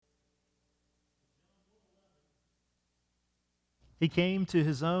He came to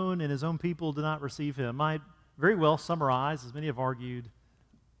his own, and his own people did not receive him. Might very well summarize, as many have argued,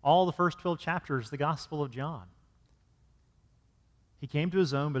 all the first 12 chapters of the Gospel of John. He came to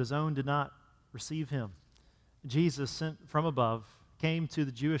his own, but his own did not receive him. Jesus, sent from above, came to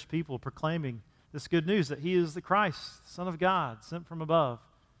the Jewish people proclaiming this good news that he is the Christ, Son of God, sent from above.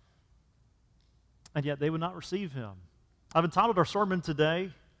 And yet they would not receive him. I've entitled our sermon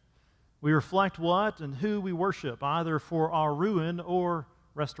today, We Reflect What and Who We Worship, either for our ruin or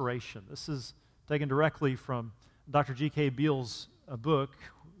restoration. This is taken directly from Dr. G.K. Beale's book,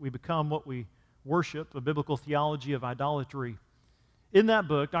 We Become What We Worship, A Biblical Theology of Idolatry. In that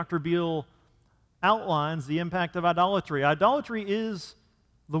book, Dr. Beale outlines the impact of idolatry. Idolatry is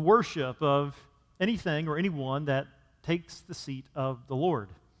the worship of anything or anyone that takes the seat of the Lord.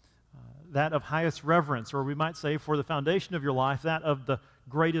 That of highest reverence, or we might say for the foundation of your life, that of the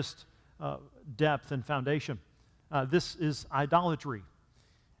greatest depth and foundation. This is idolatry.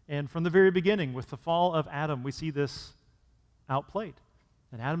 And from the very beginning, with the fall of Adam, we see this outplayed.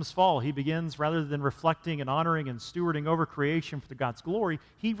 In Adam's fall, he begins, rather than reflecting and honoring and stewarding over creation for God's glory,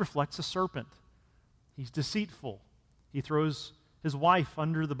 he reflects a serpent. He's deceitful. He throws his wife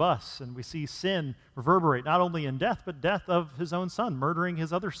under the bus, and we see sin reverberate not only in death, but death of his own son, murdering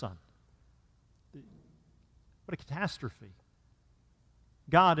his other son. What a catastrophe.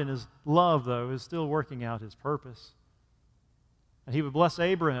 God, in his love, though, is still working out his purpose. And he would bless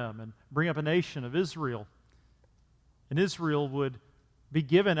Abraham and bring up a nation of Israel. And Israel would be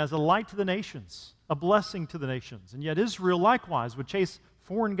given as a light to the nations, a blessing to the nations. And yet Israel likewise would chase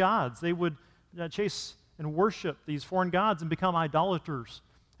foreign gods. They would chase and worship these foreign gods and become idolaters.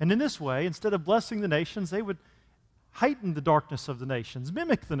 And in this way, instead of blessing the nations, they would heighten the darkness of the nations,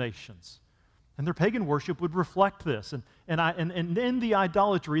 mimic the nations. And their pagan worship would reflect this. And in the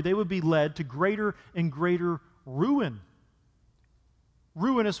idolatry, they would be led to greater and greater ruin.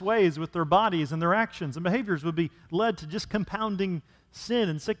 Ruinous ways with their bodies and their actions and behaviors would be led to just compounding sin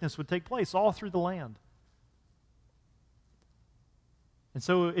and sickness would take place all through the land. And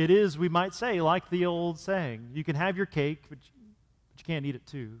so it is, we might say, like the old saying, you can have your cake, but you can't eat it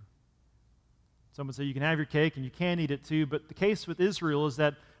too. Some would say you can have your cake and you can't eat it too, but the case with Israel is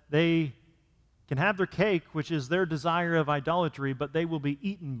that they can have their cake, which is their desire of idolatry, but they will be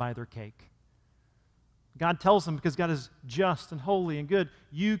eaten by their cake. God tells them, because God is just and holy and good,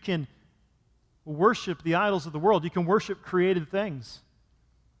 you can worship the idols of the world. You can worship created things.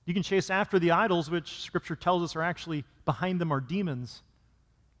 You can chase after the idols, which Scripture tells us are actually behind them are demons.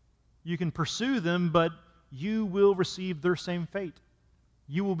 You can pursue them, but you will receive their same fate.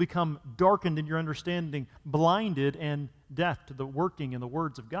 You will become darkened in your understanding, blinded and deaf to the working and the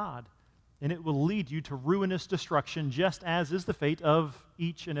words of God. And it will lead you to ruinous destruction, just as is the fate of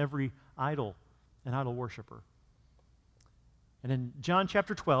each and every idol and idol worshiper. And in John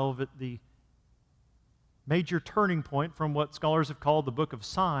chapter 12, at the major turning point from what scholars have called the book of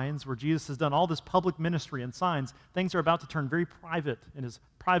signs, where Jesus has done all this public ministry and signs, things are about to turn very private in his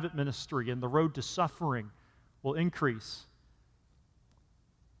private ministry, and the road to suffering will increase.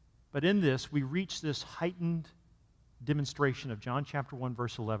 But in this, we reach this heightened demonstration of John chapter 1,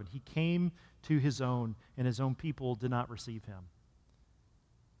 verse 11. He came to his own, and his own people did not receive him.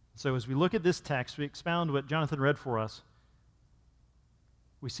 So as we look at this text, we expound what Jonathan read for us.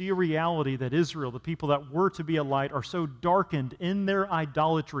 We see a reality that Israel, the people that were to be a light, are so darkened in their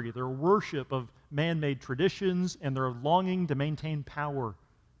idolatry, their worship of man-made traditions, and their longing to maintain power,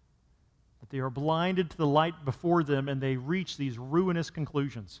 that they are blinded to the light before them, and they reach these ruinous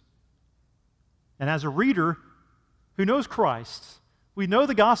conclusions. And as a reader who knows Christ, we know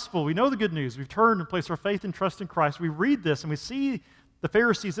the gospel, we know the good news, we've turned and placed our faith and trust in Christ, we read this and we see the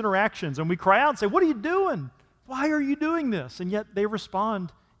Pharisees' interactions, and we cry out and say, what are you doing? Why are you doing this? And yet they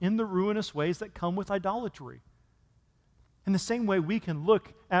respond in the ruinous ways that come with idolatry. In the same way, we can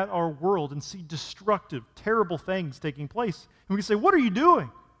look at our world and see destructive, terrible things taking place, and we can say, what are you doing?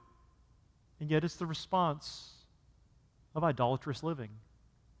 And yet it's the response of idolatrous living.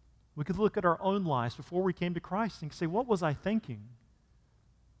 We could look at our own lives before we came to Christ and say, what was I thinking?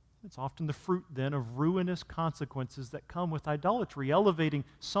 It's often the fruit, then, of ruinous consequences that come with idolatry, elevating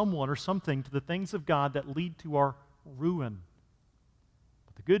someone or something to the things of God that lead to our ruin.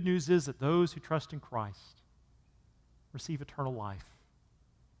 But the good news is that those who trust in Christ receive eternal life,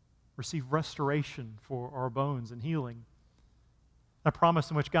 receive restoration for our bones and healing, a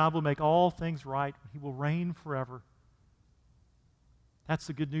promise in which God will make all things right, and He will reign forever. That's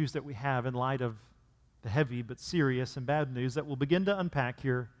the good news that we have in light of the heavy but serious and bad news that we'll begin to unpack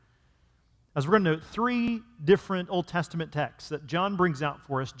here, as we're going to note 3 different Old Testament texts that John brings out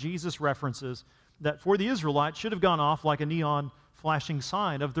for us, Jesus references, that for the Israelites should have gone off like a neon flashing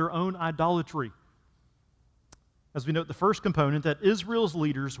sign of their own idolatry. As we note the first component, that Israel's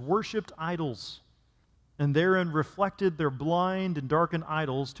leaders worshipped idols, and therein reflected their blind and darkened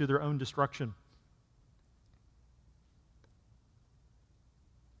idols to their own destruction.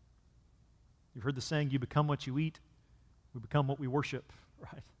 You've heard the saying, you become what you eat, we become what we worship,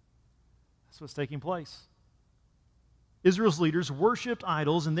 right? That's what's taking place. Israel's leaders worshipped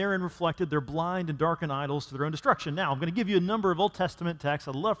idols, and therein reflected their blind and darkened idols to their own destruction. Now, I'm going to give you a number of Old Testament texts.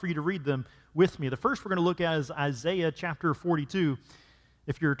 I'd love for you to read them with me. The first we're going to look at is Isaiah chapter 42.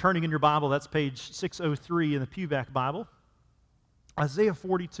 If you're turning in your Bible, that's page 603 in the Pewback Bible. Isaiah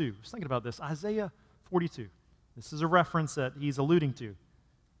 42. I was thinking about this. Isaiah 42. This is a reference that he's alluding to.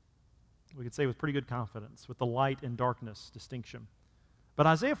 We could say with pretty good confidence, with the light and darkness distinction. But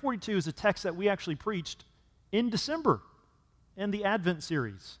Isaiah 42 is a text that we actually preached in December in the Advent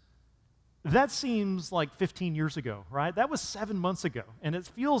series. That seems like 15 years ago, right? That was 7 months ago, and it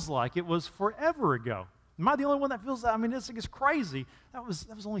feels like it was forever ago. Am I the only one that feels that? I mean, this is crazy. That was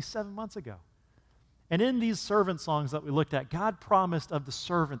only 7 months ago. And in these servant songs that we looked at, God promised of the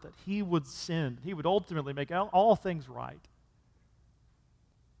servant that he would send. He would ultimately make all things right.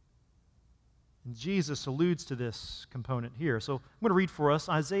 And Jesus alludes to this component here. So I'm going to read for us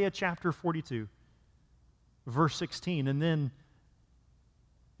Isaiah chapter 42, verse 16, and then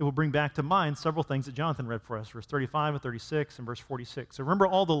it will bring back to mind several things that Jonathan read for us, verse 35 and 36 and verse 46. So remember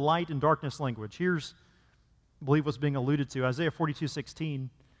all the light and darkness language. Here's, I believe, what's being alluded to. Isaiah 42:16.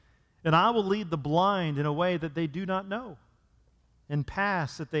 And I will lead the blind in a way that they do not know, and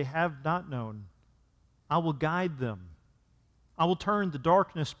paths that they have not known. I will guide them. I will turn the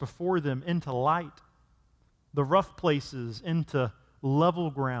darkness before them into light, the rough places into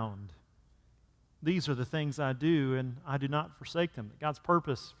level ground. These are the things I do, and I do not forsake them. God's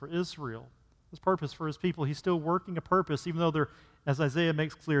purpose for Israel, His purpose for His people, He's still working a purpose, even though they're, as Isaiah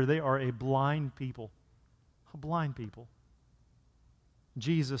makes clear, they are a blind people. A blind people.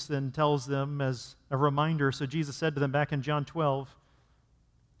 Jesus then tells them as a reminder, so Jesus said to them back in John 12,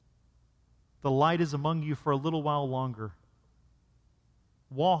 the light is among you for a little while longer.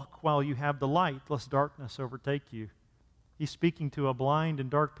 Walk while you have the light, lest darkness overtake you. He's speaking to a blind and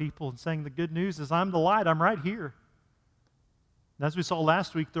dark people and saying the good news is I'm the light, I'm right here. And as we saw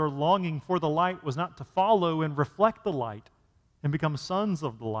last week, their longing for the light was not to follow and reflect the light and become sons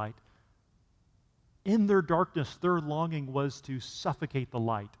of the light. In their darkness, their longing was to suffocate the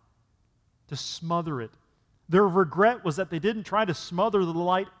light, to smother it. Their regret was that they didn't try to smother the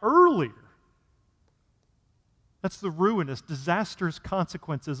light earlier. That's the ruinous, disastrous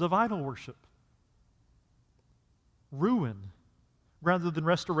consequences of idol worship. Ruin rather than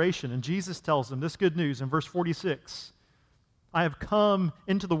restoration. And Jesus tells them this good news in verse 46. I have come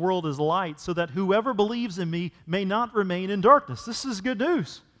into the world as light so that whoever believes in me may not remain in darkness. This is good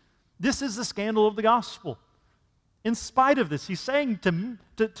news. This is the scandal of the gospel. In spite of this, he's saying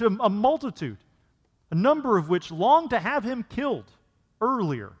to a multitude, a number of which longed to have him killed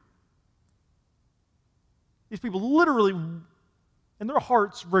earlier. These people literally, in their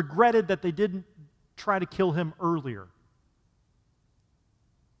hearts, regretted that they didn't try to kill him earlier.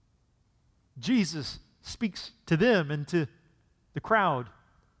 Jesus speaks to them and to the crowd.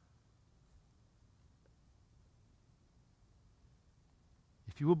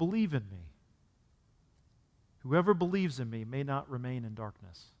 If you will believe in me, whoever believes in me may not remain in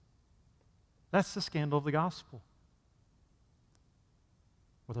darkness. That's the scandal of the gospel.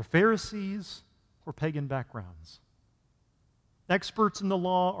 Whether Pharisees or pagan backgrounds, experts in the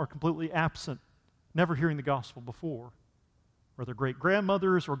law are completely absent, never hearing the gospel before, whether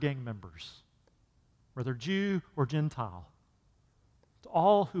great-grandmothers or gang members, whether Jew or Gentile. To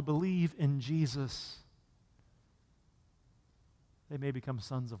all who believe in Jesus, they may become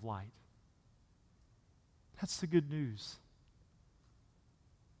sons of light. That's the good news.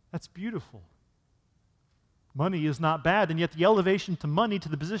 That's beautiful. Money is not bad, and yet the elevation to money to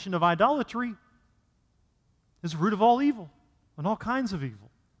the position of idolatry is the root of all evil and all kinds of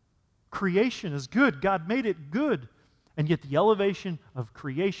evil. Creation is good. God made it good. And yet the elevation of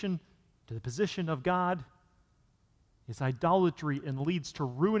creation to the position of God is idolatry and leads to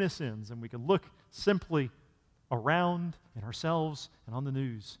ruinous ends. And we can look simply around in ourselves and on the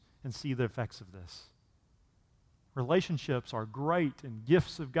news and see the effects of this. Relationships are great and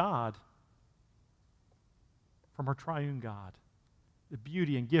gifts of God from our triune God. The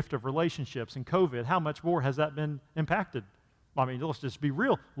beauty and gift of relationships. And COVID, how much more has that been impacted? I mean, let's just be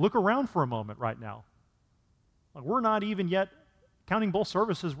real. Look around for a moment right now. Like, we're not even yet, counting both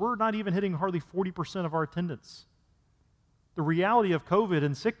services, we're not even hitting hardly 40% of our attendance. The reality of COVID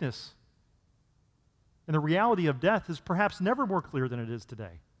and sickness And the reality of death is perhaps never more clear than it is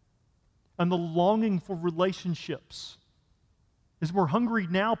today. And the longing for relationships is more hungry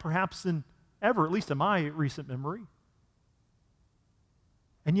now perhaps than ever, at least in my recent memory.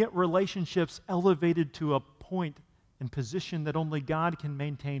 And yet relationships elevated to a point and position that only God can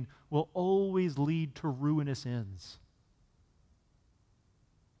maintain will always lead to ruinous ends.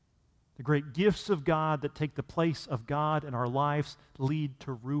 The great gifts of God that take the place of God in our lives lead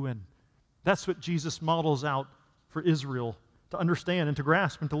to ruin. That's what Jesus models out for Israel to understand and to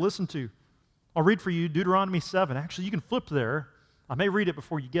grasp and to listen to. I'll read for you Deuteronomy 7. Actually, you can flip there. I may read it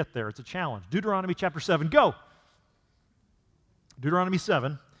before you get there. It's a challenge. Deuteronomy chapter 7. Go! Deuteronomy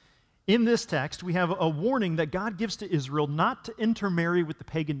 7. In this text, we have a warning that God gives to Israel not to intermarry with the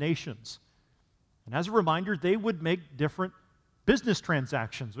pagan nations. And as a reminder, they would make different business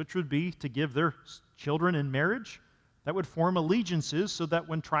transactions, which would be to give their children in marriage. That would form allegiances so that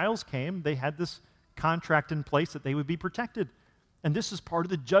when trials came, they had this contract in place that they would be protected. And this is part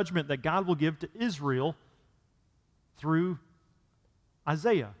of the judgment that God will give to Israel through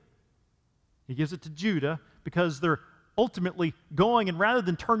Isaiah. He gives it to Judah because they're ultimately going, and rather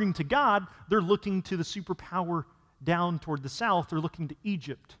than turning to God, they're looking to the superpower down toward the south. They're looking to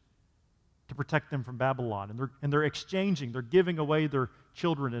Egypt to protect them from Babylon. And they're exchanging, they're giving away their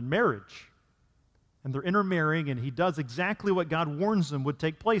children in marriage. And they're intermarrying, and he does exactly what God warns them would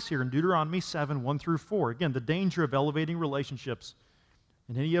take place here in Deuteronomy 7, 1 through 4. Again, the danger of elevating relationships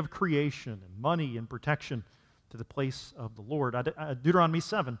and any of creation and money and protection to the place of the Lord. Deuteronomy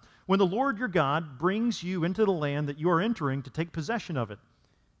 7, when the Lord your God brings you into the land that you are entering to take possession of it,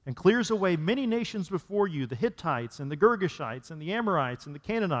 and clears away many nations before you, the Hittites and the Girgashites and the Amorites and the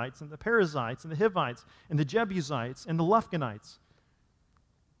Canaanites and the Perizzites and the Hivites and the Jebusites and the Lufganites.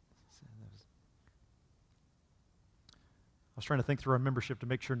 I was trying to think through our membership to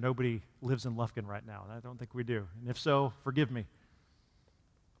make sure nobody lives in Lufkin right now. I don't think we do. And if so, forgive me.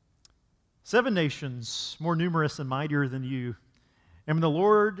 7 nations more numerous and mightier than you. And when the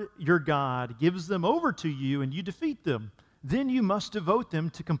Lord your God gives them over to you and you defeat them, then you must devote them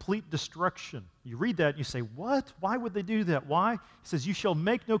to complete destruction. You read that and you say, what? Why would they do that? Why? He says, you shall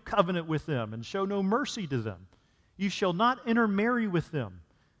make no covenant with them and show no mercy to them. You shall not intermarry with them,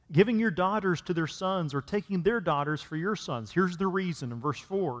 giving your daughters to their sons or taking their daughters for your sons. Here's the reason in verse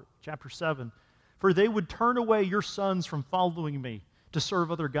 4, chapter 7. For they would turn away your sons from following me to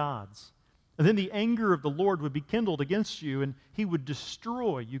serve other gods. And then the anger of the Lord would be kindled against you, and he would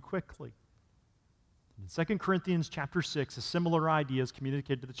destroy you quickly. In 2 Corinthians chapter 6, a similar idea is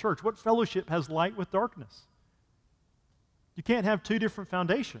communicated to the church. What fellowship has light with darkness? You can't have two different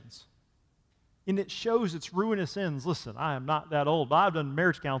foundations. And it shows its ruinous ends. Listen, I am not that old, but I've done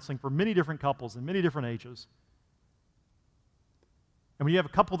marriage counseling for many different couples in many different ages. And when you have a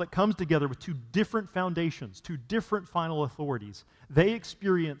couple that comes together with two different foundations, two different final authorities, they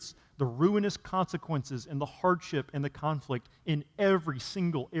experience the ruinous consequences and the hardship and the conflict in every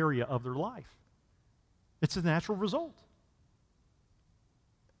single area of their life. It's a natural result.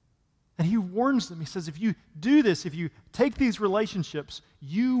 And he warns them. He says, if you do this, if you take these relationships,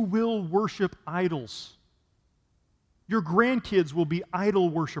 you will worship idols. Your grandkids will be idol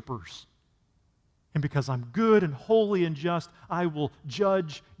worshipers. And because I'm good and holy and just, I will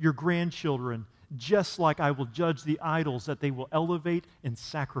judge your grandchildren just like I will judge the idols that they will elevate and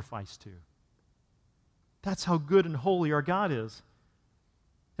sacrifice to. That's how good and holy our God is.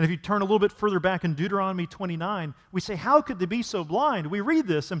 And if you turn a little bit further back in Deuteronomy 29, we say, how could they be so blind? We read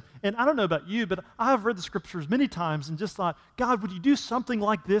this, and I don't know about you, but I've read the scriptures many times and just thought, God, would you do something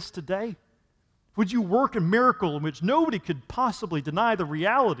like this today? Would you work a miracle in which nobody could possibly deny the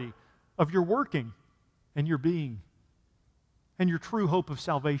reality of your working and your being and your true hope of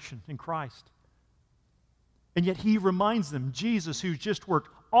salvation in Christ? And yet he reminds them, Jesus, who's just worked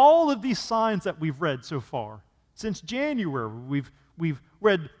all of these signs that we've read so far. Since January, we've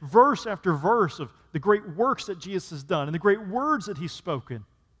read verse after verse of the great works that Jesus has done and the great words that he's spoken.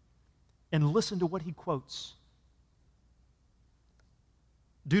 And listen to what he quotes.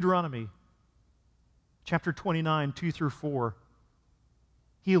 Deuteronomy chapter 29, 2 through 4.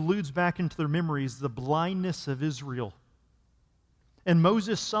 He alludes back into their memories the blindness of Israel. And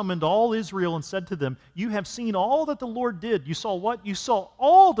Moses summoned all Israel and said to them, you have seen all that the Lord did. You saw what? You saw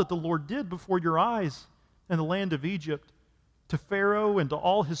all that the Lord did before your eyes in the land of Egypt, to Pharaoh and to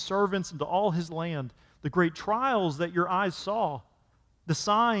all his servants and to all his land, the great trials that your eyes saw, the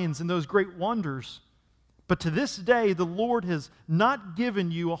signs and those great wonders. But to this day the Lord has not given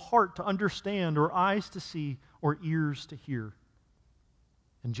you a heart to understand or eyes to see or ears to hear.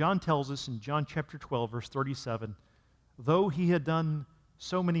 And John tells us in John chapter 12, verse 37, though he had done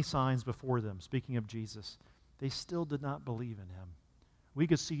so many signs before them, speaking of Jesus, they still did not believe in him. We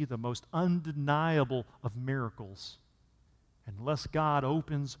could see the most undeniable of miracles. Unless God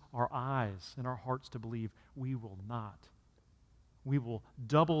opens our eyes and our hearts to believe, we will not. We will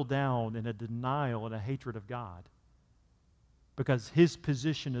double down in a denial and a hatred of God because his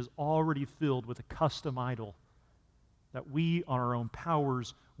position is already filled with a custom idol that we, on our own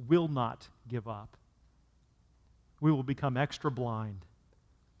powers, will not give up. We will become extra blind.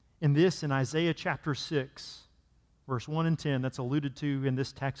 In Isaiah chapter 6, verse 1 and 10, that's alluded to in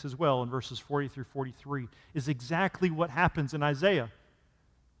this text as well, in verses 40 through 43, is exactly what happens in Isaiah.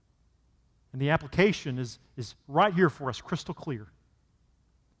 And the application is right here for us, crystal clear.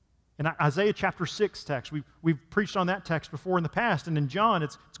 In Isaiah chapter 6 text, we've preached on that text before in the past, and in John,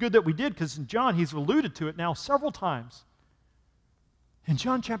 it's good that we did, because in John, he's alluded to it now several times. In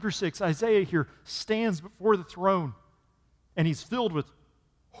John chapter 6, Isaiah here stands before the throne, and he's filled with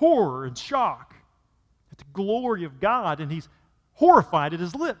horror and shock at the glory of God, and he's horrified at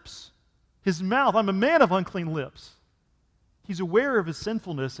his lips. His mouth, I'm a man of unclean lips. He's aware of his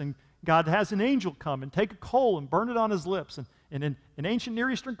sinfulness, and God has an angel come and take a coal and burn it on his lips. And in ancient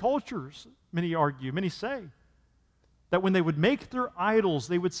Near Eastern cultures, many argue, many say, that when they would make their idols,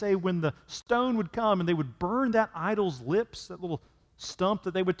 they would say when the stone would come and they would burn that idol's lips, that little stump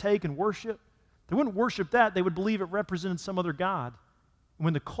that they would take and worship, they wouldn't worship that. They would believe it represented some other god.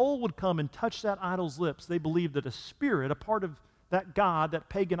 When the coal would come and touch that idol's lips, they believed that a spirit, a part of that god, that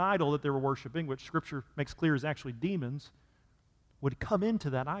pagan idol that they were worshiping, which Scripture makes clear is actually demons, would come into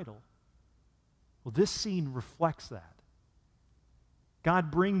that idol. Well, this scene reflects that.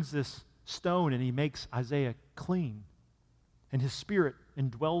 God brings this stone and he makes Isaiah clean, and his spirit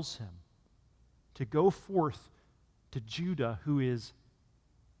indwells him to go forth to Judah, who is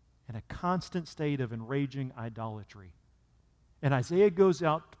in a constant state of enraging idolatry. And Isaiah goes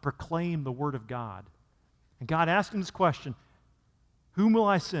out to proclaim the word of God. And God asks him this question, whom will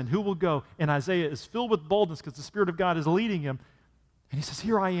I send? Who will go? And Isaiah is filled with boldness because the Spirit of God is leading him. And he says,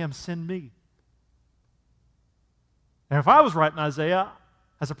 here I am, send me. And if I was writing Isaiah,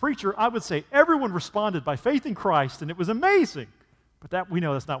 as a preacher, I would say everyone responded by faith in Christ, and it was amazing. But that we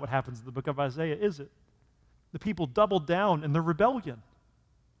know that's not what happens in the book of Isaiah, is it? The people doubled down in their rebellion.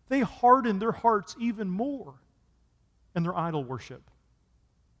 They hardened their hearts even more in their idol worship.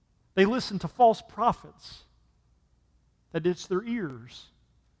 They listened to false prophets that itch their ears.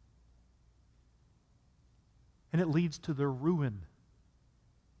 And it leads to their ruin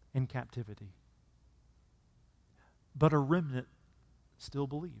in captivity. But a remnant still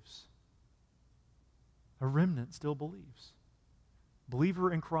believes. A remnant still believes.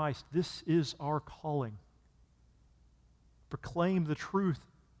 Believer in Christ, this is our calling. Proclaim the truth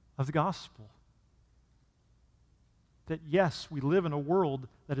of the gospel. That yes, we live in a world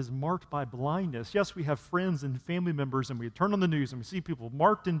that is marked by blindness. Yes, we have friends and family members, and we turn on the news and we see people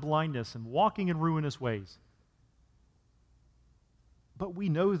marked in blindness and walking in ruinous ways. But we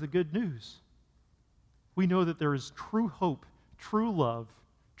know the good news. We know that there is true hope, true love,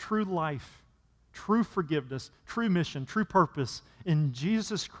 true life, true forgiveness, true mission, true purpose in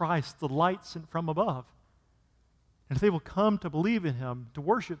Jesus Christ, the light sent from above. And if they will come to believe in him, to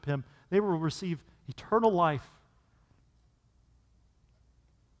worship him, they will receive eternal life.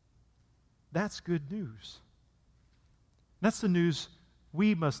 That's good news. That's the news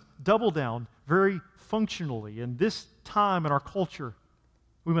we must double down very functionally. In this time in our culture,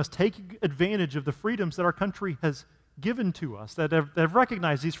 we must take advantage of the freedoms that our country has given to us, that have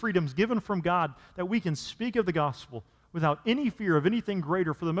recognized these freedoms given from God, that we can speak of the gospel without any fear of anything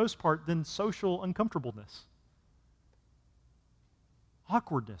greater, for the most part, than social uncomfortableness,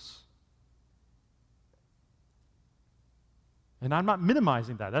 awkwardness. And I'm not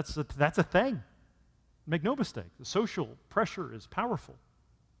minimizing that. That's a thing. Make no mistake. The social pressure is powerful.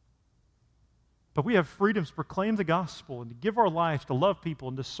 But we have freedoms to proclaim the gospel and to give our life to love people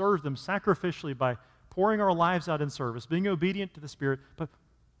and to serve them sacrificially by pouring our lives out in service, being obedient to the Spirit, but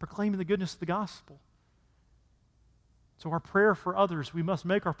proclaiming the goodness of the gospel. So our prayer for others, we must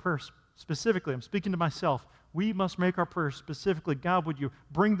make our prayers specifically. I'm speaking to myself. We must make our prayers specifically. God, would you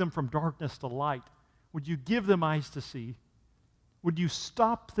bring them from darkness to light? Would you give them eyes to see? Would you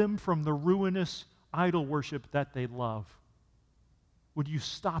stop them from the ruinous idol worship that they love? Would you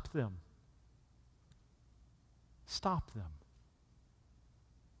stop them? Stop them.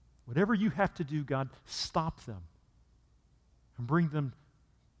 Whatever you have to do, God, stop them and bring them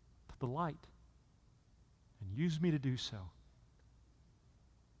to the light and use me to do so.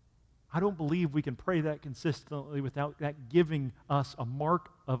 I don't believe we can pray that consistently without that giving us a mark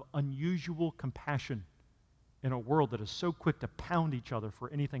of unusual compassion in a world that is so quick to pound each other for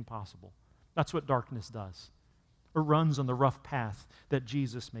anything possible. That's what darkness does. It runs on the rough path that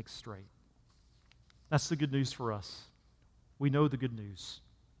Jesus makes straight. That's the good news for us. We know the good news.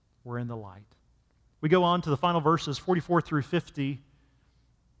 We're in the light. We go on to the final verses, 44 through 50,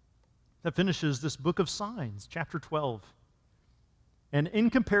 that finishes this book of signs, chapter 12. And in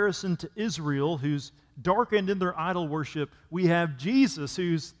comparison to Israel, who's darkened in their idol worship, we have Jesus,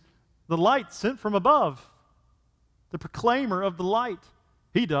 who's the light sent from above, the proclaimer of the light.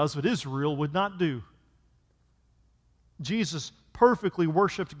 He does what Israel would not do. Jesus perfectly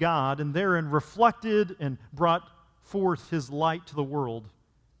worshiped God and therein reflected and brought forth his light to the world,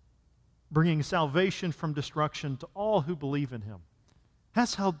 bringing salvation from destruction to all who believe in him.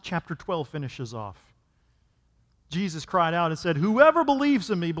 That's how chapter 12 finishes off. Jesus cried out and said, "Whoever believes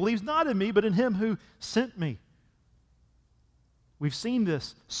in me believes not in me, but in him who sent me." We've seen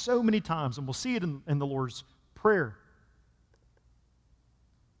this so many times, and we'll see it in the Lord's Prayer.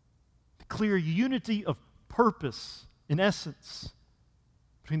 The clear unity of purpose, in essence,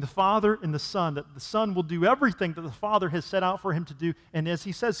 between the Father and the Son, that the Son will do everything that the Father has set out for him to do, and as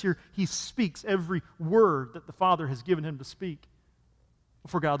he says here, he speaks every word that the Father has given him to speak.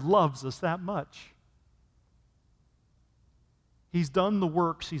 For God loves us that much. He's done the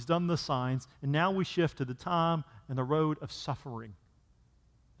works, he's done the signs, and now we shift to the time and the road of suffering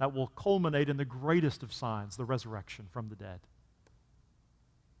that will culminate in the greatest of signs, the resurrection from the dead.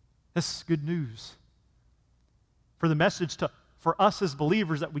 This is good news. For the message for us as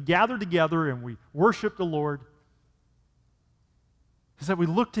believers that we gather together and we worship the Lord is that we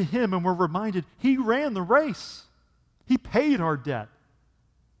look to him and we're reminded he ran the race. He paid our debt.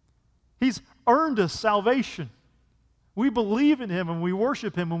 He's earned us salvation. We believe in him and we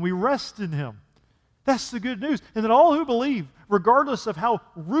worship him and we rest in him. That's the good news. And that all who believe, regardless of how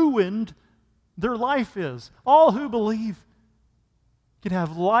ruined their life is, all who believe can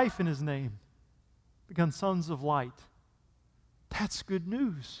have life in his name, become sons of light. That's good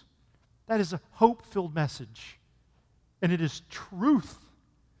news. That is a hope-filled message. And it is truth.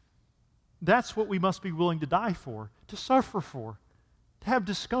 That's what we must be willing to die for, to suffer for, to have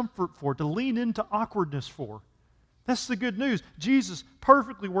discomfort for, to lean into awkwardness for. That's the good news. Jesus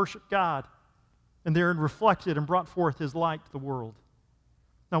perfectly worshiped God and therein reflected and brought forth his light to the world.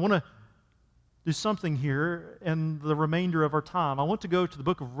 Now, I want to do something here in the remainder of our time. I want to go to the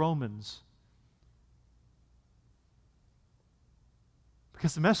book of Romans.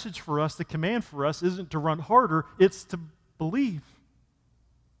 Because the message for us, the command for us, isn't to run harder, it's to believe.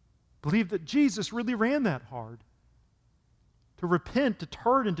 Believe that Jesus really ran that hard. To repent, to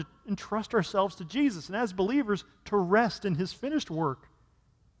turn, and to entrust ourselves to Jesus. And as believers, to rest in his finished work.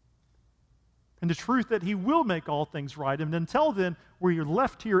 And the truth that he will make all things right. And until then, we are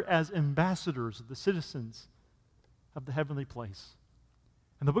left here as ambassadors, the citizens of the heavenly place.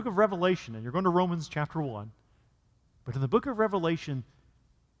 In the book of Revelation, and you're going to Romans chapter 1, but in the book of Revelation,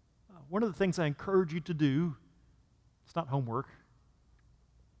 one of the things I encourage you to do, it's not homework.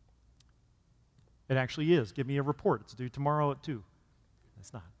 It actually is. Give me a report. It's due tomorrow at 2.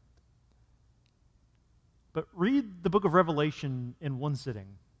 It's not. But read the book of Revelation in one sitting.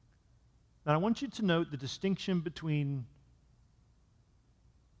 And I want you to note the distinction between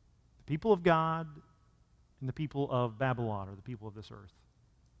the people of God and the people of Babylon, or the people of this earth.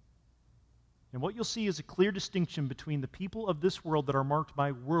 And what you'll see is a clear distinction between the people of this world that are marked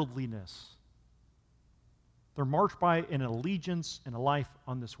by worldliness. They're marked by an allegiance and a life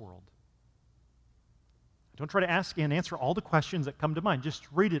on this world. Don't try to ask and answer all the questions that come to mind. Just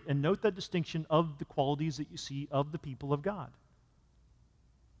read it and note that distinction of the qualities that you see of the people of God,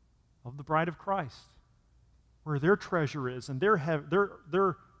 of the bride of Christ, where their treasure is and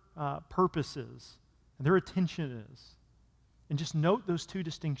their purpose is and their attention is. And just note those two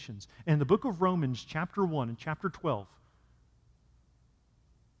distinctions. In the book of Romans, chapter 1 and chapter 12,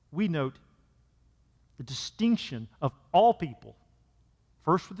 we note the distinction of all people.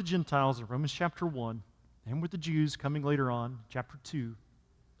 First with the Gentiles in Romans chapter 1, and with the Jews coming later on, chapter 2.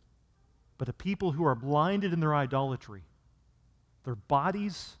 But a people who are blinded in their idolatry. Their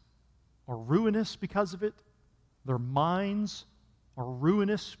bodies are ruinous because of it. Their minds are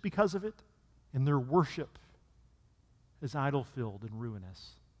ruinous because of it. And their worship is idol-filled and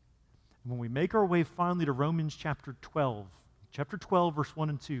ruinous. And when we make our way finally to Romans chapter 12, verse 1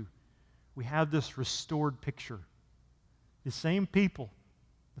 and 2, we have this restored picture. The same people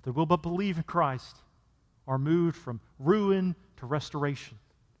that they will but believe in Christ are moved from ruin to restoration,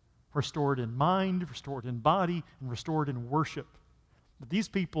 restored in mind, restored in body, and restored in worship. But these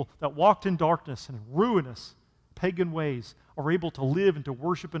people that walked in darkness and in ruinous pagan ways are able to live and to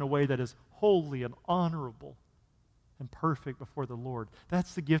worship in a way that is holy and honorable and perfect before the Lord.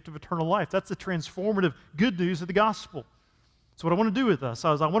 That's the gift of eternal life. That's the transformative good news of the gospel. So what I want to do with us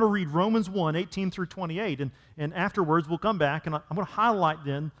is I want to read Romans 1, 18 through 28, and afterwards we'll come back, and I'm going to highlight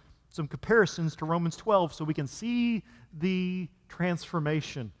then some comparisons to Romans 12 so we can see the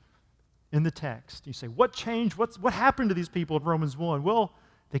transformation in the text. You say, what changed? What happened to these people in Romans 1? Well,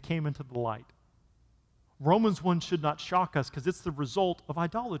 they came into the light. Romans 1 should not shock us because it's the result of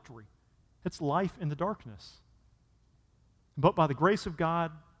idolatry. It's life in the darkness. But by the grace of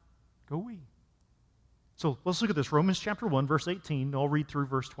God, go we. So let's look at this. Romans chapter 1, verse 18. I'll read through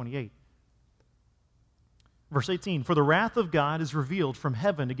verse 28. Verse 18, for the wrath of God is revealed from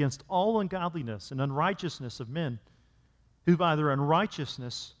heaven against all ungodliness and unrighteousness of men, who by their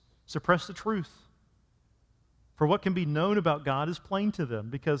unrighteousness suppress the truth. For what can be known about God is plain to them,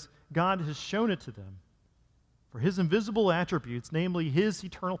 because God has shown it to them. For his invisible attributes, namely his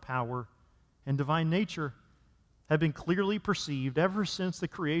eternal power and divine nature, have been clearly perceived ever since the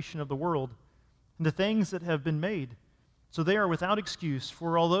creation of the world and the things that have been made. So they are without excuse,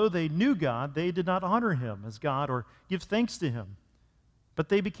 for although they knew God, they did not honor him as God or give thanks to him. But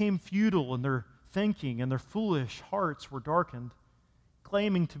they became futile in their thinking, and their foolish hearts were darkened.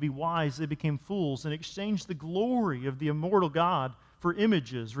 Claiming to be wise, they became fools and exchanged the glory of the immortal God for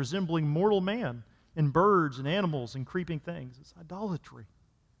images resembling mortal man and birds and animals and creeping things. It's idolatry.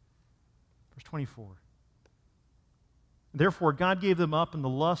 Verse 24. Therefore God gave them up in the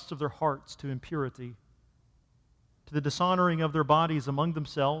lust of their hearts to impurity, to the dishonoring of their bodies among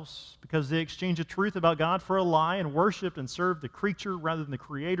themselves, because they exchanged the truth about God for a lie and worshipped and served the creature rather than the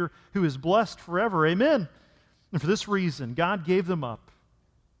Creator, who is blessed forever. Amen. And for this reason, God gave them up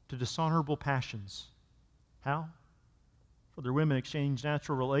to dishonorable passions. How? For their women exchanged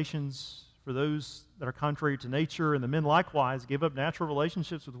natural relations for those that are contrary to nature, and the men likewise gave up natural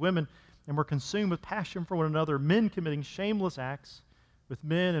relationships with women and were consumed with passion for one another, men committing shameless acts with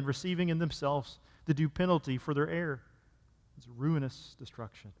men and receiving in themselves the due penalty for their error. It's ruinous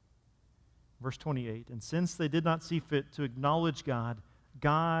destruction. Verse 28, and since they did not see fit to acknowledge God,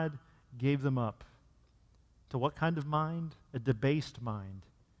 God gave them up to what kind of mind? A debased mind,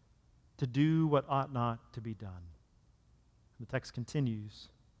 to do what ought not to be done. The text continues.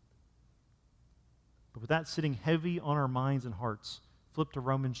 But with that sitting heavy on our minds and hearts, flip to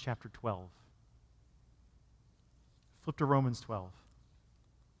Romans chapter 12. Flip to Romans 12.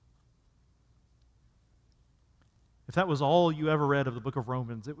 If that was all you ever read of the book of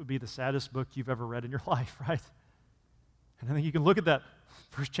Romans, it would be the saddest book you've ever read in your life, right? And I think you can look at that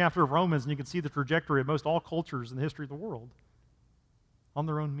first chapter of Romans and you can see the trajectory of most all cultures in the history of the world on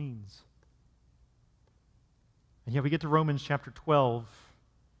their own means. And yet we get to Romans chapter 12,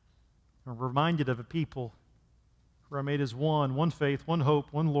 and we're reminded of a people who are made as one faith, one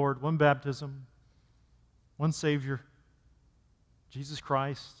hope, one Lord, one baptism, one Savior, Jesus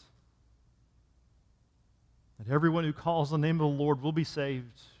Christ. That everyone who calls on the name of the Lord will be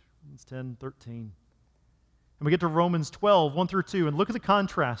saved. Romans 10, 13. And we get to Romans 12, 1 through 2, and look at the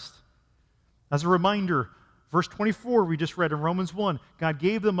contrast. As a reminder, verse 24 we just read in Romans 1, God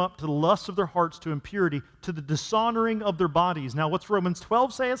gave them up to the lusts of their hearts, to impurity, to the dishonoring of their bodies. Now what's Romans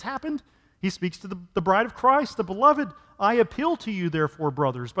 12 say has happened? He speaks to the bride of Christ, the beloved. I appeal to you, therefore,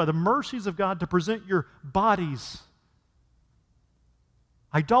 brothers, by the mercies of God, to present your bodies.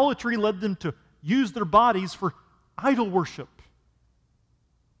 Idolatry led them to use their bodies for idol worship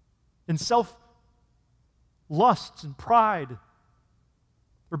and self-lust and pride.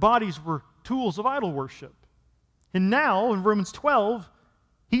 Their bodies were tools of idol worship. And now, in Romans 12,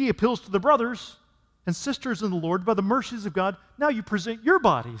 he appeals to the brothers and sisters in the Lord, by the mercies of God, now you present your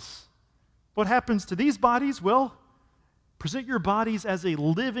bodies. What happens to these bodies? Well, present your bodies as a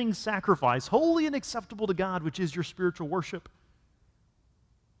living sacrifice, holy and acceptable to God, which is your spiritual worship.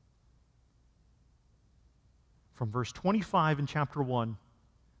 From verse 25 in chapter 1,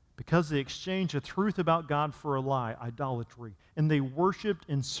 because they exchanged the truth about God for a lie, idolatry, and they worshiped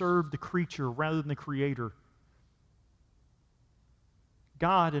and served the creature rather than the Creator.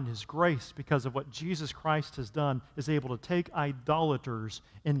 God, in His grace, because of what Jesus Christ has done, is able to take idolaters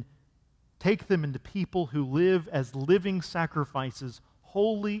and take them into people who live as living sacrifices,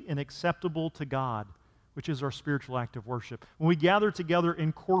 holy and acceptable to God, which is our spiritual act of worship. When we gather together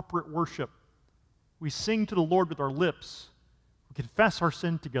in corporate worship, we sing to the Lord with our lips. We confess our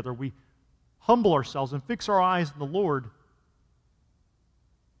sin together. We humble ourselves and fix our eyes on the Lord.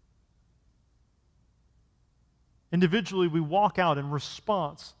 Individually, we walk out in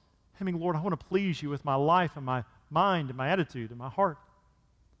response, saying, Lord, I want to please you with my life and my mind and my attitude and my heart.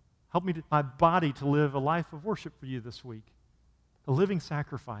 Help me, my body, to live a life of worship for you this week. A living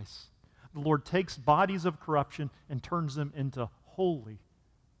sacrifice. The Lord takes bodies of corruption and turns them into holy,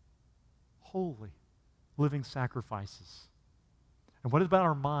 living sacrifices. And what about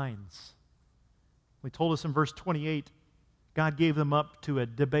our minds? He told us in verse 28, God gave them up to a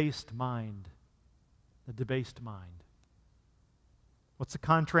debased mind. A debased mind. What's the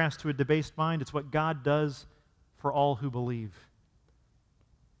contrast to a debased mind? It's what God does for all who believe.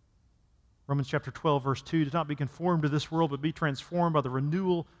 Romans chapter 12, verse 2, do not be conformed to this world, but be transformed by the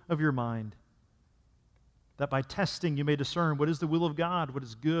renewal of your mind, that by testing you may discern what is the will of God, what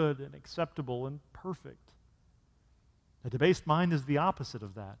is good and acceptable and perfect. A debased mind is the opposite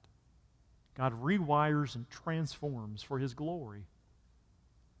of that. God rewires and transforms for His glory.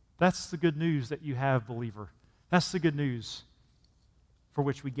 That's the good news that you have, believer. That's the good news for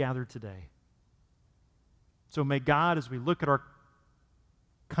which we gather today. So may God, as we look at our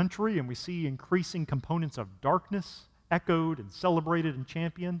country and we see increasing components of darkness echoed and celebrated and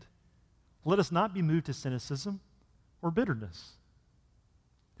championed, let us not be moved to cynicism or bitterness.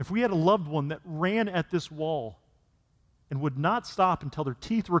 If we had a loved one that ran at this wall and would not stop until their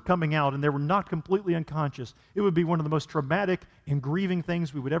teeth were coming out and they were not completely unconscious, it would be one of the most traumatic and grieving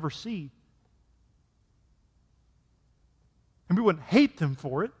things we would ever see. And we wouldn't hate them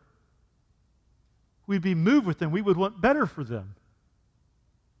for it. We'd be moved with them. We would want better for them.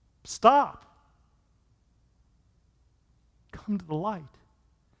 Stop. Come to the light.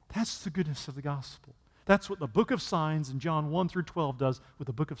 That's the goodness of the gospel. That's what the book of signs in John 1 through 12 does with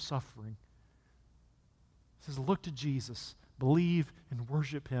the book of suffering. It says, look to Jesus, believe and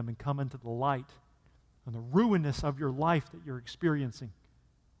worship Him, and come into the light and the ruinousness of your life that you're experiencing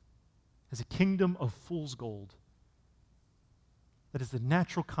as a kingdom of fool's gold. That is the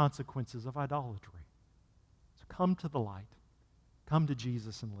natural consequences of idolatry. So come to the light. Come to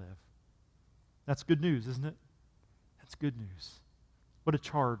Jesus and live. That's good news, isn't it? That's good news. What a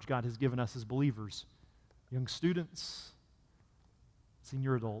charge God has given us as believers, young students,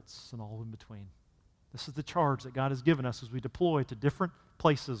 senior adults, and all in between. This is the charge that God has given us as we deploy to different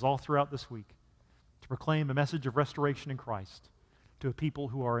places all throughout this week to proclaim a message of restoration in Christ to a people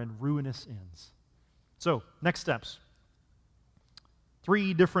who are in ruinous ends. So, next steps.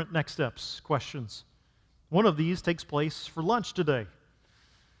 3 different next steps, questions. One of these takes place for lunch today.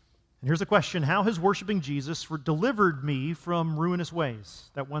 And here's a question: how has worshiping Jesus delivered me from ruinous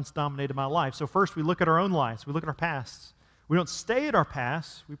ways that once dominated my life? So first we look at our own lives. We look at our pasts. We don't stay at our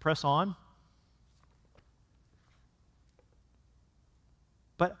past. We press on.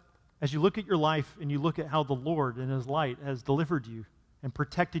 But as you look at your life and you look at how the Lord in His light has delivered you and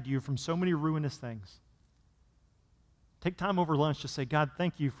protected you from so many ruinous things, take time over lunch to say, God,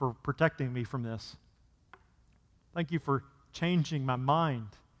 thank you for protecting me from this. Thank you for changing my mind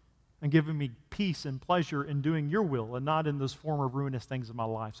and giving me peace and pleasure in doing your will and not in those former ruinous things in my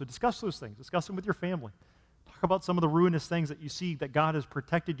life. So discuss those things. Discuss them with your family. Talk about some of the ruinous things that you see that God has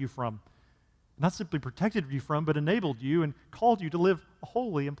protected you from. Not simply protected you from, but enabled you and called you to live a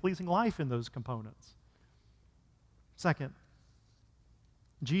holy and pleasing life in those components. Second,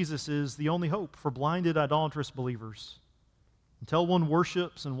 Jesus is the only hope for blinded, idolatrous believers. Until one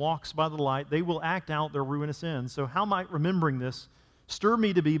worships and walks by the light, they will act out their ruinous ends. So how might remembering this stir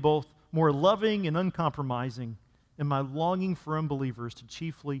me to be both more loving and uncompromising in my longing for unbelievers to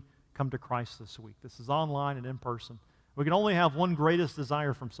chiefly come to Christ this week? This is online and in person. We can only have one greatest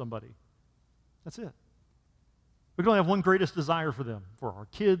desire from somebody. That's it. We can only have one greatest desire for them, for our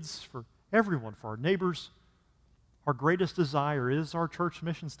kids, for everyone, for our neighbors. Our greatest desire is our church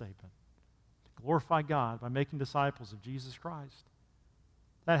mission statement: to glorify God by making disciples of Jesus Christ.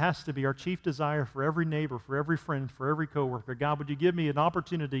 That has to be our chief desire for every neighbor, for every friend, for every coworker. God, would you give me an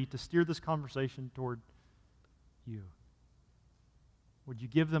opportunity to steer this conversation toward you? Would you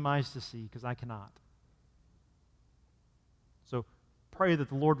give them eyes to see, because I cannot. So pray that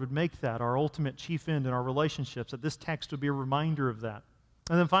the Lord would make that our ultimate chief end in our relationships, that this text would be a reminder of that.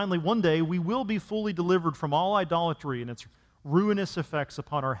 And then finally, one day we will be fully delivered from all idolatry and its ruinous effects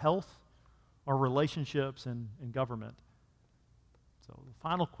upon our health, our relationships, and government. So the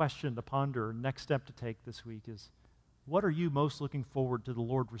final question to ponder, next step to take this week is, what are you most looking forward to the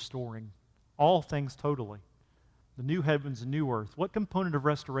Lord restoring? All things totally. The new heavens and new earth. What component of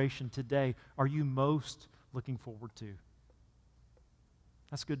restoration today are you most looking forward to?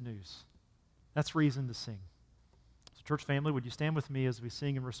 That's good news. That's reason to sing. So church family, would you stand with me as we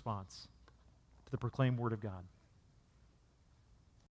sing in response to the proclaimed word of God?